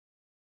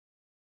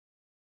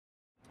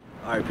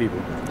Alright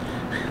people,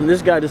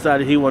 this guy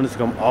decided he wanted to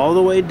come all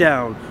the way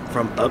down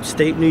from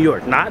upstate New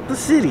York, not the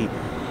city,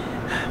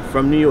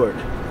 from New York.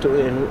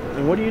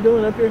 And what are you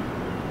doing up here?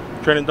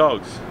 Training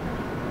dogs.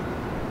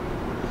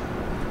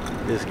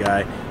 This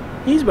guy,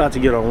 he's about to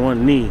get on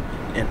one knee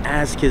and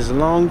ask his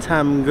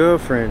longtime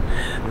girlfriend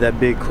that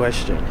big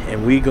question.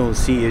 And we gonna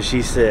see if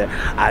she said,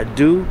 I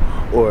do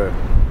or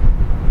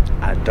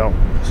I don't.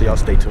 So y'all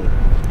stay tuned.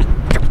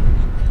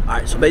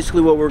 Alright, so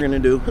basically what we're gonna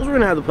do is we're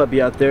gonna have the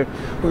puppy out there.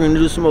 We're gonna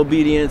do some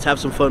obedience, have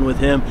some fun with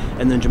him,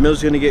 and then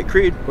Jamil's gonna get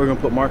Creed. We're gonna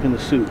put Mark in the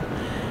suit.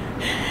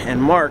 And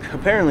Mark,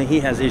 apparently he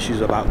has issues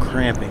about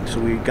cramping,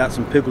 so we got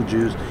some pickle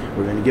juice.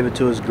 We're gonna give it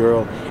to his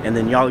girl, and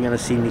then y'all are gonna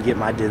see me get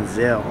my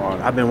Denzel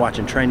on. I've been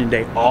watching Training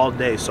Day all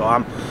day, so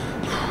I'm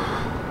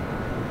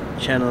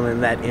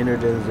channeling that inner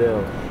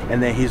Denzel.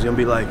 And then he's gonna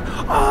be like,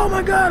 oh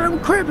my God, I'm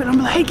cramping. I'm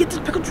like, hey, get this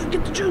pickle juice,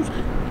 get the juice.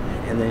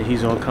 And then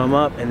he's gonna come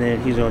up, and then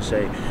he's gonna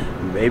say,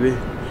 baby,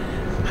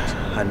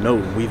 I know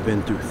we've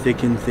been through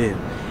thick and thin,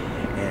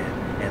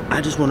 and I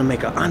just want to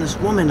make an honest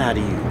woman out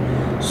of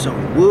you. So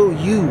will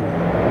you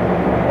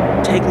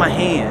take my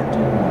hand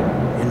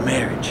in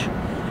marriage?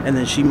 And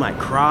then she might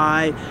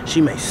cry,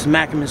 she may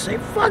smack him and say,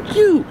 fuck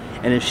you.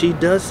 And if she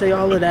does say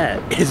all of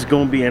that, it's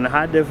gonna be in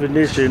high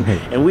definition,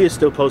 and we are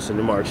still posting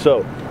to Mark.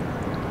 So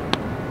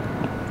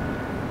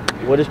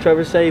what does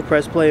Trevor say?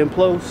 Press play and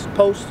post.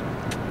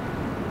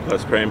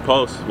 Let's pray and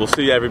post. We'll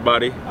see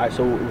everybody. All right,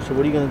 so what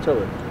are you gonna tell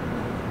her?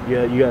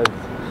 Yeah, you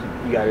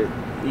got it.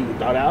 You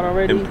thought out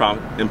already?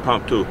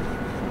 Impromptu.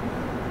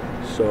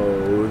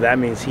 So that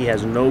means he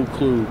has no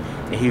clue,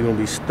 and he's gonna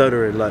be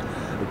stuttering like.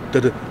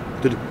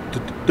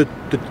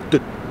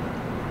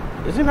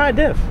 It's in high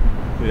def.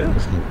 Yeah.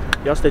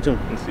 Y'all stay tuned.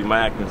 Let's see my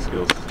acting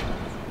skills.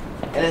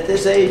 And at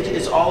this age,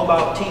 it's all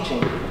about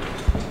teaching.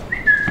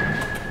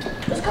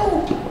 Let's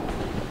go.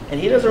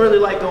 And he doesn't really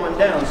like going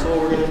down, so what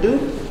we're gonna do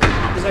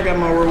is I got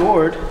my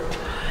reward,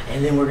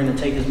 and then we're gonna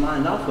take his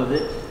mind off of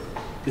it.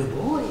 Good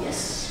boy,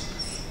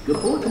 yes. Good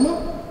boy, come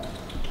on.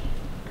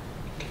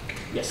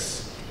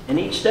 Yes. And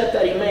each step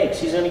that he makes,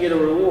 he's gonna get a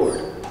reward.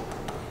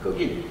 Go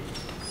get it.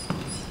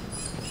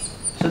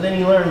 So then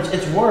he learns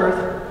it's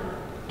worth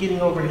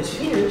getting over his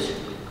fears.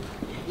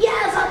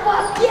 Yes, I'm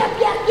up, yeah.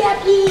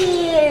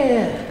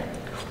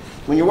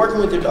 When you're working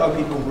with your dog,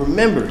 people,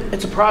 remember,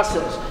 it's a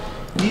process.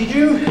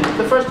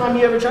 The first time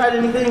you ever tried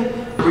anything,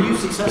 were you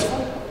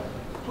successful?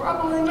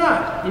 Probably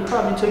not. It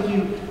probably took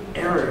you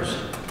errors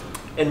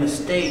and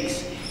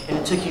mistakes, and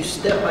it took you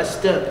step by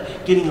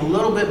step, getting a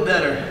little bit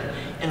better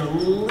and a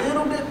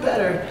little bit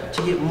better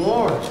to get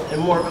more and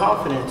more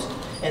confidence.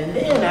 And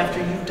then after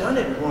you've done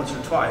it once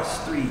or twice,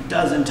 3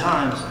 dozen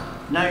times,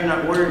 now you're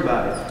not worried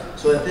about it.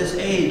 So at this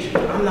age,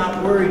 I'm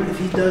not worried if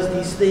he does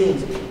these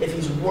things, if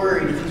he's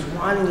worried, if he's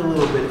whining a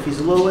little bit, if he's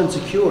a little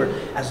insecure,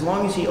 as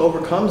long as he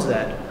overcomes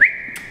that.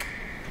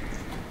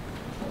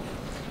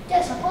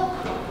 Yes, Pop.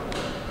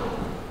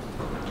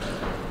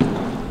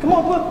 Come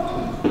on, Pop.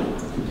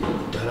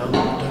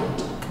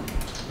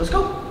 Let's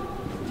go.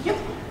 Yep.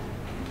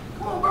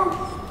 Come on, bro.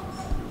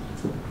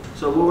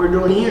 So what we're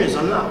doing here is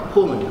I'm not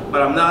pulling,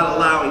 but I'm not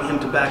allowing him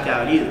to back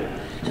out either.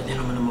 So then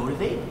I'm gonna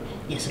motivate.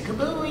 Yes, a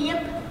kaboo,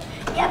 yep.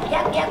 Yep.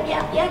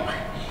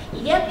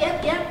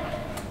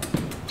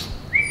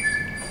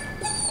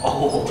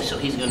 Oh, so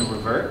he's gonna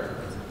revert,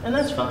 and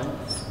that's fine.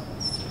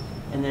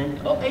 And then,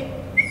 okay.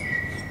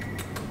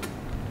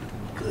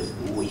 Good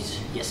boys.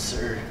 Yes,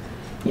 sir.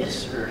 Yes,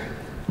 sir.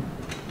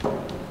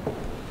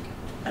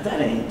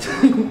 That ain't.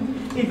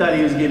 He thought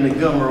he was getting a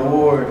gum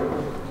reward.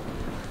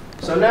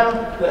 So now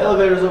the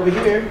elevator's over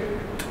here,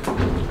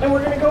 and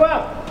we're gonna go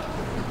out.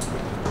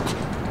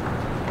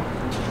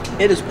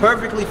 It is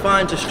perfectly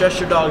fine to stress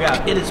your dog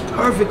out. It is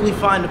perfectly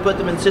fine to put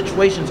them in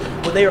situations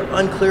where they are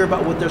unclear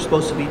about what they're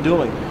supposed to be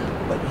doing.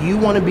 But you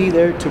want to be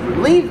there to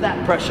relieve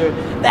that pressure,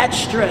 that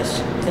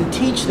stress, and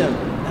teach them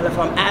that if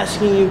I'm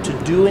asking you to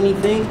do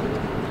anything,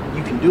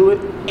 you can do it,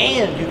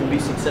 and you can be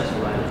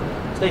successful at it.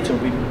 Stay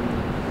tuned, people.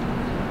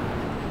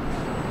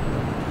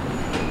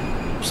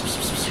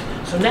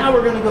 So now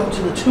we're gonna go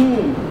to the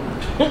tomb.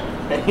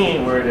 He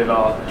ain't worried at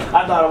all.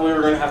 I thought we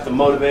were gonna have to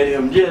motivate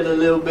him just a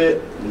little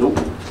bit. Nope.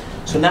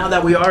 So now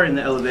that we are in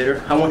the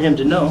elevator, I want him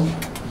to know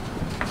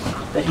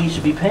that he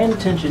should be paying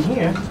attention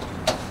here.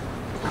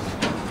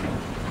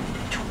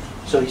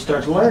 So he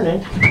starts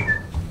learning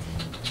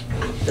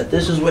that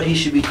this is what he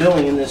should be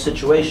doing in this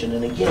situation.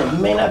 And again,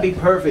 he may not be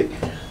perfect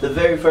the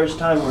very first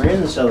time we're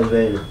in this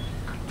elevator,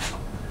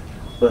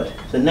 but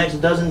the next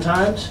dozen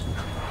times,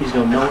 he's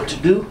gonna know what to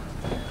do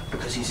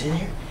because he's in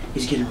here,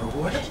 he's getting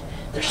rewarded.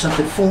 There's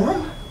something for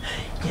him.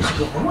 Yes, a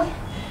good boy.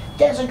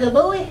 That's a good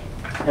boy.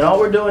 And all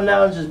we're doing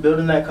now is just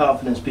building that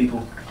confidence,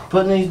 people.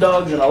 Putting these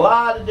dogs in a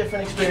lot of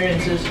different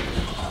experiences.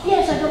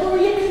 Yes, a good boy.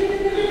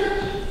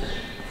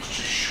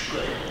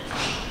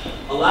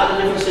 A lot of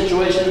different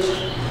situations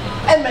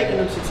and making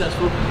them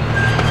successful.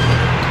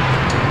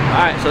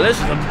 Alright, so this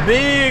is a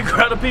big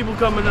crowd of people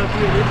coming up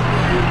here.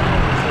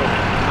 So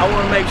I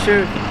want to make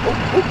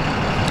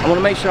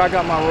sure, I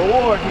got my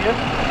reward here.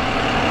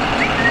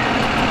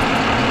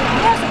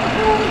 Yes, a good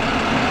boy.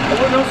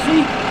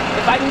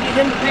 I can get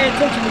him to pay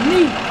attention to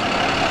me,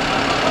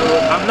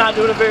 I'm not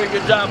doing a very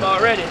good job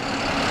already.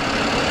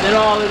 Then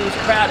all of these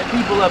crowded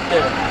people up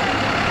there.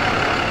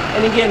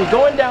 And again,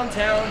 going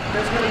downtown,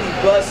 there's going to be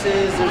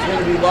buses, there's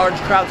going to be large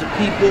crowds of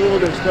people,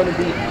 there's going to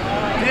be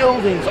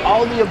buildings,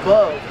 all the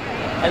above.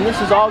 And this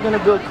is all going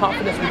to build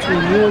confidence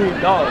between you and your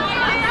dog.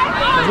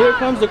 So here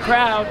comes the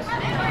crowd.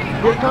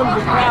 Here comes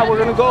the crowd. We're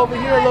going to go over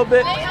here a little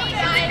bit.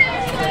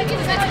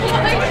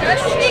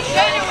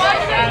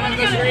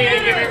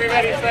 Give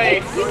everybody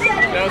space.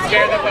 Don't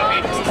scare the puppy.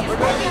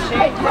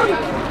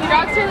 Your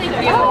dog's really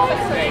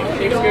cute.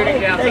 Keep scooting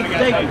down. Thank you.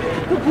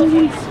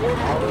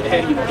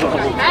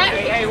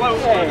 Hey, whoa.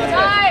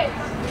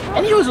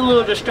 And he was a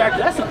little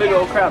distracted. That's a big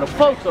old crowd of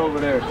folks over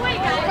there.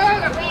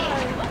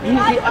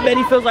 I bet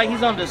he feels like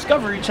he's on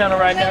Discovery Channel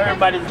right now.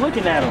 Everybody's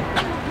looking at him.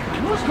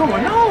 What's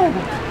going on?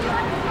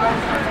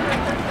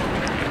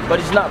 But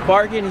he's not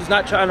barking, he's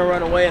not trying to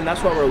run away, and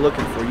that's what we're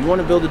looking for. You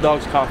want to build the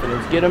dog's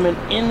confidence, get him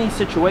in these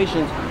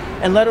situations,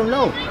 and let him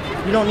know.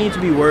 You don't need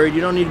to be worried, you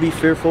don't need to be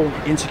fearful,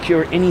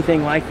 insecure,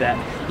 anything like that.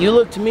 You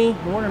look to me,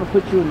 and we're going to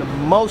put you in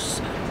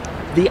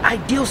the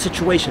ideal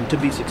situation to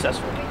be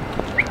successful.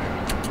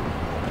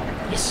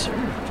 Yes, sir.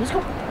 Let's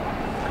go.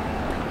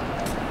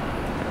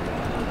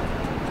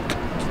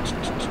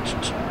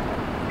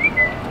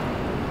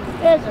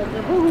 There's a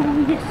good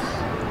boom, yes.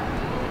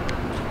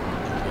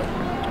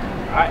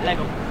 All right, let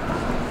go.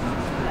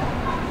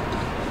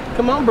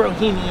 Come on,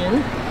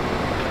 Bohemian.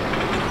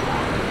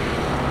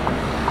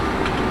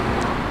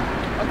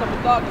 What type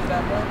of dog is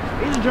that, bro?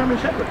 He's a German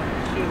Shepherd.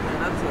 Shoot, man,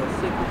 that's a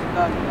sick looking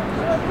dog.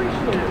 I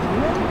appreciate it,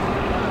 man.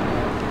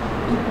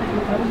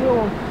 Have a good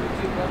one. You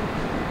too, bro.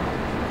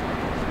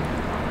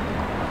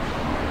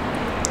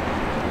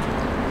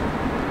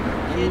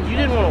 Kid, you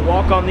didn't want to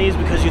walk on these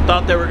because you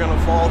thought they were going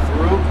to fall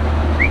through.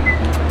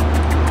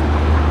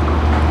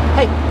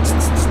 Hey.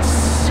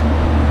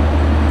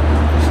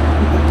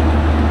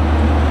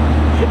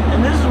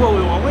 And this is what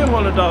we want. We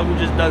want a dog who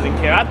just doesn't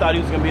care. I thought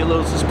he was going to be a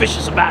little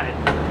suspicious about it.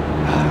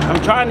 I'm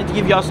trying to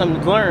give y'all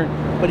something to learn,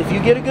 but if you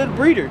get a good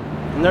breeder,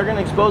 and they're going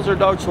to expose their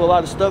dog to a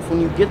lot of stuff,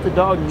 when you get the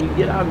dog and you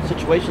get out in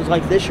situations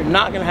like this, you're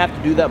not going to have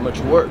to do that much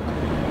work.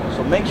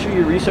 So make sure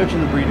you're researching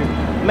the breeder.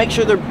 Make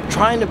sure they're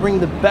trying to bring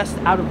the best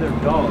out of their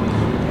dogs.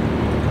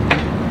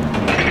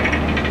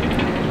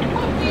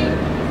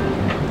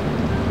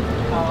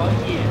 Oh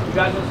yeah. You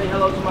guys want to say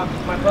hello to my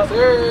pup?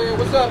 Sir,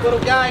 what's up, little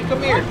guy?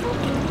 Come here.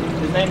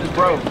 His name is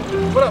Bro.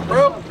 What up,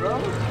 bro?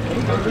 There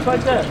you go, just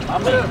like that.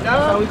 What up, That's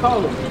dog? how we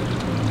call him.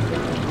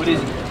 What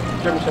is he?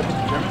 German Shepherd.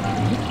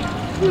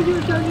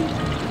 German?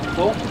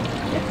 Cool.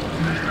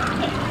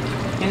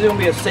 He's gonna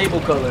be a sable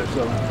color,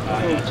 so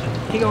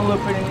he's gonna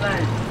look pretty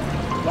nice.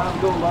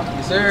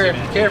 Yes, sir.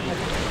 Careful.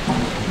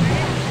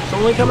 So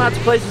when we come out to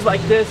places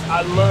like this,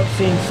 I love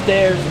seeing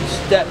stairs and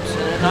steps,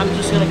 and I'm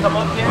just gonna come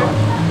up here.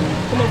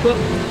 Come on, Pup.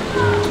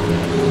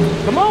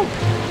 Come on.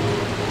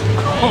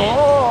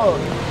 Oh.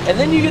 And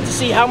then you get to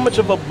see how much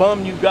of a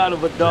bum you got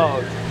of a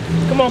dog.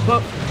 Come on,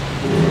 Pup.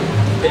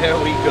 There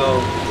we go.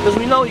 Because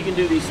we know he can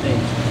do these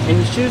things. And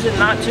he's choosing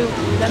not to,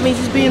 that means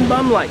he's being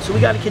bum-like. So we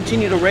got to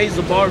continue to raise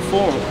the bar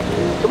for him.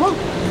 Come on.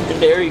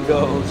 And there he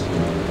goes.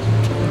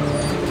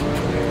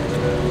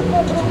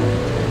 Good job.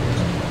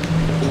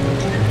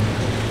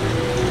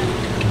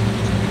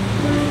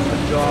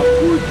 Good job.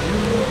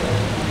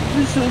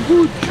 This is a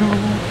good job.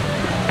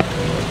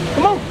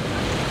 Come on.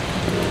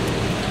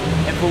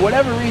 And for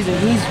whatever reason,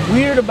 he's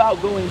weird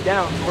about going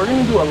down. So we're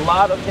going to do a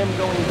lot of him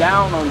going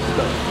down on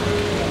stuff.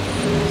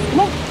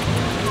 Come on.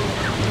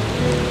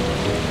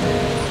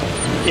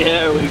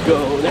 There we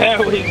go. There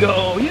we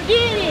go. You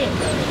did it.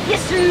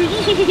 Yes, sir.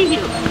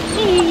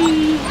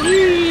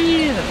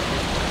 Yeah.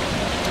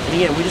 And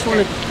again, we just want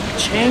to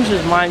change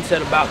his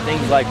mindset about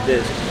things like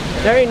this.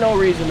 There ain't no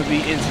reason to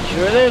be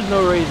insecure. There's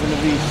no reason to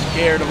be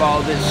scared of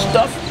all this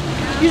stuff.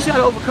 You just got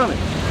to overcome it.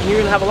 And you're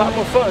going to have a lot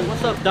more fun.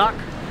 What's up, Doc?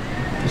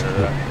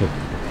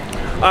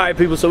 Alright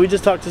people, so we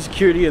just talked to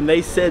security and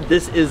they said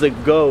this is a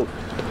go.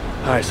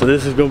 Alright, so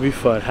this is gonna be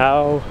fun.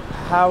 How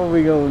are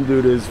we gonna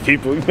do this,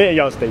 people? Man,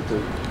 y'all stay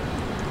tuned.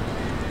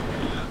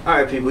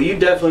 Alright people, you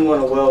definitely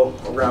want a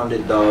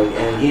well-rounded dog,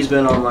 and he's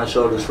been on my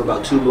shoulders for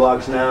about 2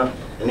 blocks now,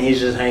 and he's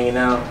just hanging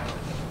out.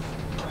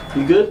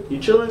 You good? You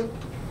chilling?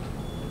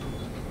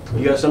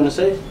 You got something to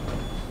say?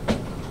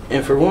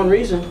 And for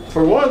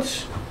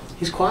once,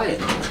 he's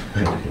quiet.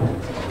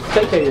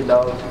 Take care of your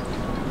dog.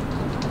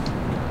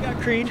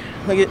 Creed,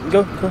 look at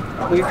go.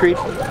 Look at Creed.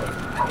 We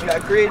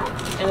got Creed,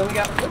 and then we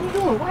got. What are you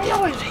doing? Why he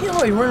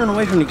always running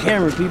away from the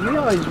camera, people? He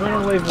always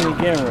running away from the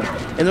camera.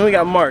 And then we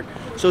got Mark.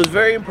 So it's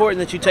very important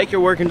that you take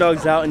your working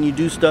dogs out and you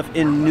do stuff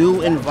in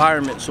new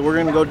environments. So we're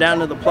gonna go down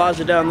to the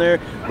plaza down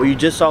there where you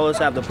just saw us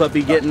have the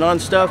puppy getting on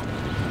stuff,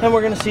 and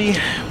we're gonna see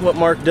what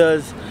Mark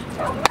does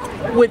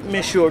with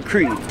Monsieur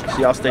Creed. So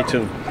y'all stay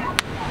tuned.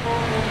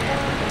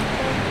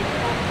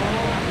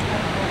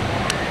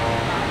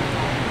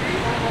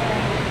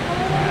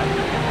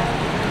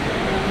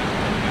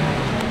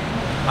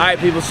 Alright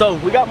people, so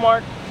we got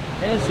Mark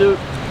in his suit,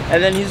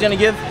 And then he's gonna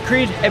give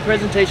Creed a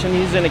presentation,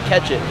 he's gonna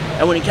catch it.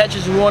 And when he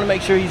catches, we wanna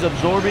make sure he's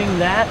absorbing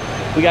that.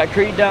 We got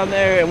Creed down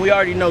there, and we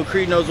already know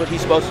Creed knows what he's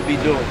supposed to be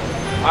doing.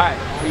 All right,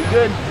 are you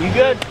good? You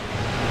good?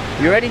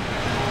 You ready?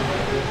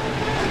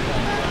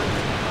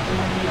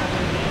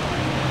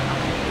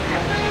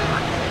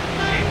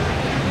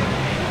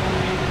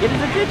 Get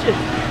his attention.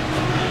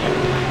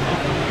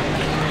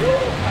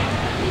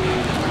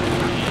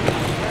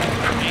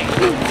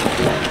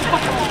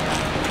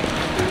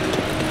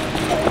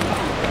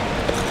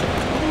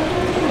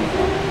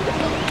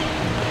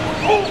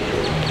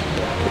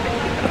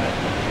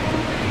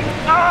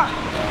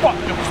 Fuck,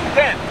 it was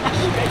 10.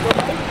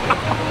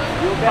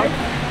 You okay?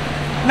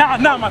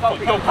 Nah, my foot.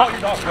 Go, call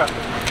your dog.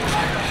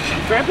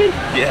 Cramping?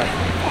 Yeah.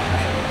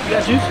 You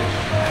got juice?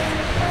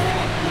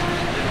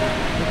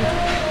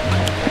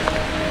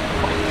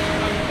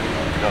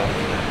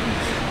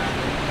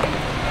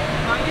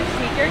 Want your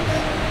sneakers?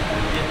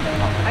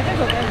 I can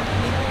go get them.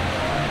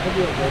 I'll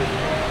do it, baby.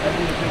 I'll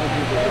do the thing with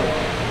you, baby.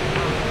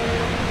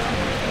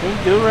 What you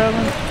do,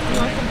 Reverend? You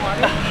want some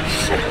water?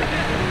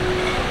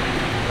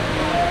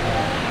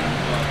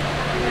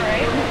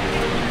 Alright.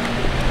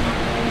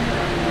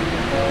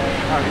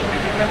 Are you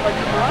picking that like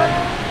a lot?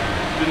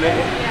 The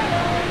nail.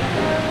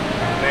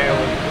 Nail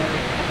it.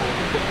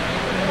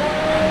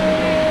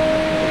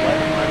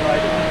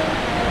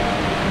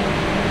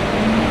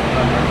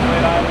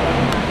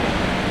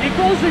 Get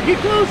closer, get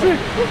closer.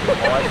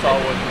 All I saw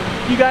was...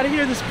 You gotta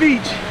hear the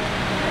speech.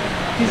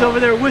 He's over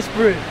there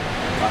whispering.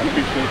 I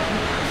appreciate you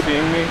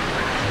seeing me,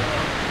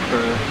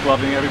 for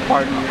loving every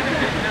part of me,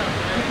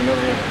 you know,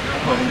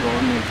 letting go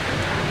of me,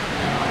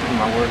 in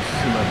my worst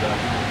to my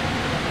best,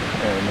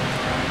 and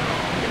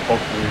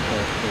hopefully for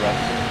the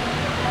rest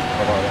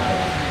of our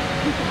lives.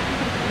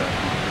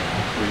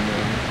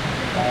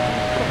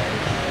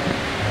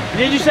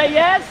 Did you say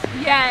yes?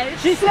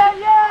 Yes. She said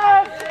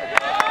yes!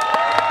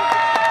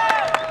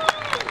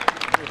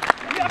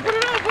 Yeah, put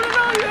it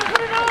on, you gotta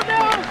put it on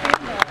now!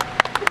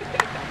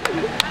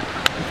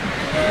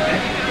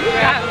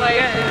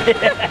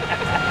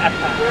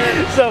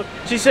 So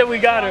she said we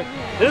got her.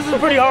 This is a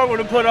pretty hard one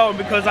to put on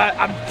because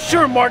I'm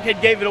sure Mark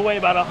had gave it away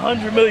about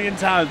 100 million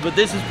times, but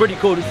this is pretty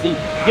cool to see.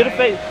 Get a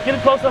face, get a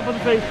close up of the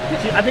face.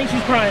 I think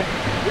she's crying.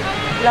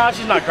 No,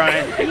 she's not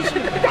crying. You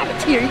got a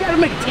tear. You gotta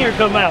make a tear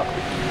come out.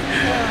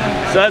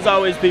 So as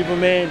always, people,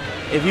 man,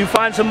 if you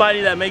find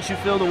somebody that makes you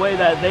feel the way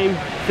that they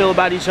feel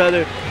about each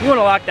other, you want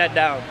to lock that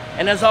down.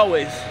 And as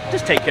always,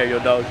 just take care of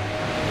your dog.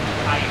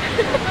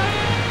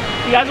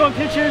 You guys want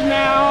pictures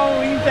now?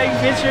 We can take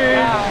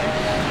pictures.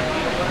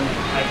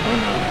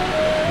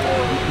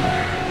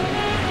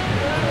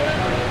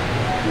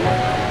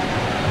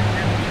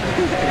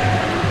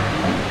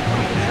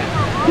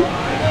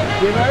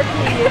 Give her a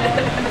kiss.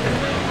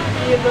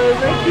 Give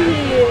us a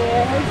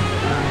kiss.